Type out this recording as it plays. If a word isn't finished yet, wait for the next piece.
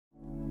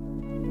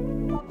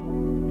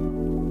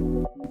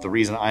The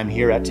reason I'm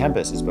here at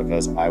Tempus is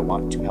because I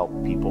want to help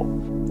people.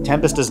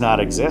 Tempus does not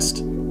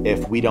exist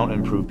if we don't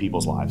improve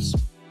people's lives.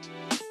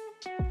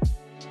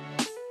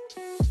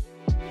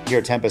 Here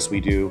at Tempus,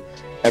 we do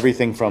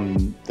everything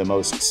from the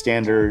most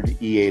standard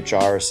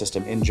EHR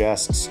system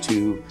ingests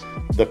to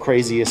the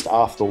craziest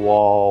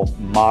off-the-wall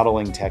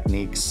modeling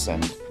techniques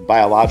and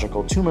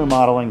biological tumor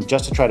modeling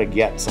just to try to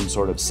get some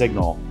sort of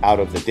signal out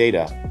of the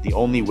data. The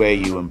only way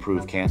you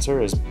improve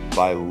cancer is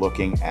by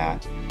looking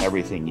at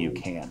everything you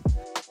can.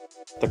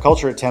 The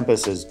culture at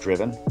Tempus is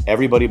driven.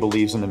 Everybody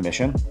believes in the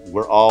mission.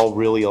 We're all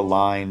really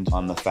aligned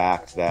on the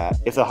fact that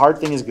if the hard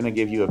thing is going to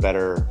give you a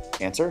better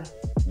answer,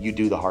 you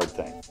do the hard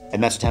thing.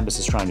 And that's what Tempus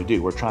is trying to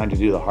do. We're trying to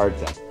do the hard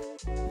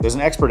thing. There's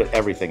an expert at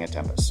everything at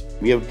Tempus.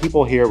 We have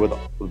people here with a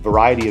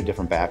variety of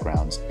different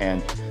backgrounds,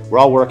 and we're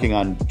all working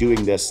on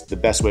doing this the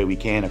best way we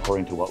can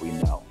according to what we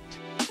know.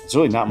 There's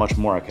really not much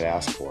more I could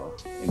ask for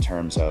in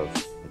terms of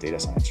a data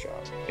science job.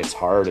 It's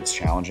hard, it's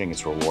challenging,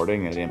 it's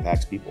rewarding, and it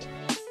impacts people.